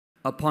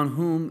upon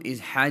whom is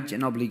Hajj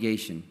an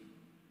obligation.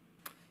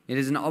 It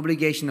is an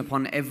obligation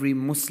upon every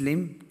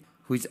Muslim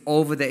who is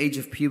over the age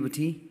of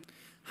puberty.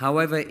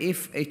 However,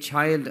 if a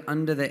child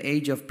under the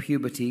age of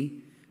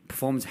puberty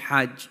performs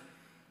Hajj,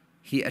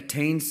 he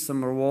attains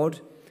some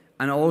reward,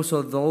 and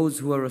also those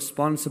who are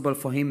responsible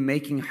for him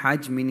making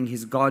Hajj, meaning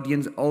his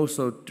guardians,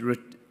 also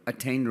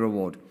attain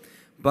reward.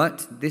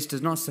 But this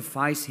does not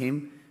suffice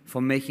him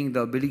for making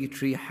the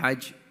obligatory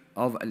Hajj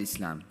of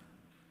Al-Islam.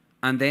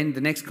 And then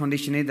the next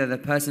condition is that the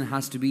person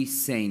has to be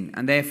sane,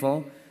 and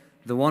therefore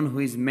the one who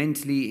is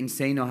mentally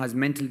insane or has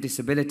mental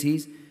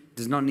disabilities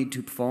does not need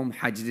to perform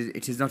Hajj.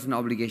 It is not an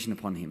obligation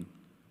upon him.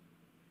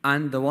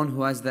 And the one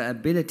who has the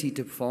ability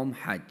to perform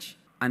Hajj.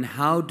 And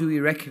how do we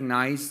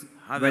recognize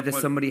whether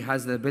somebody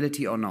has the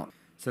ability or not?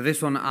 So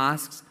this one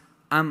asks,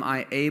 am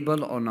I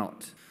able or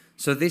not?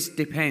 So this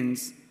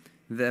depends,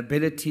 the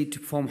ability to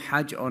perform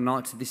Hajj or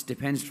not, this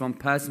depends from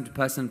person to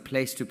person,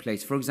 place to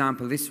place. For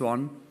example, this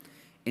one,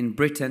 in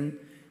Britain,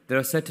 there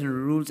are certain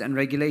rules and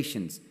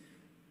regulations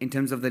in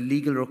terms of the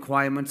legal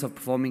requirements of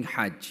performing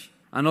Hajj.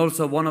 And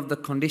also one of the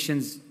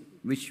conditions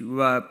which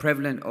were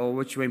prevalent or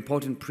which were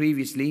important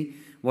previously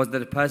was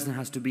that a person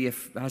has to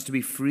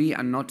be free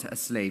and not a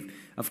slave.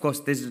 Of course,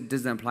 this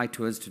doesn't apply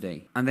to us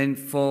today. And then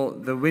for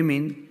the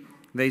women,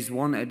 there is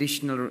one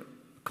additional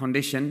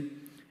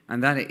condition,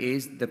 and that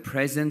is the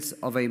presence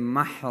of a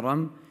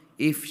mahram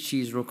if she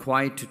is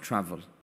required to travel.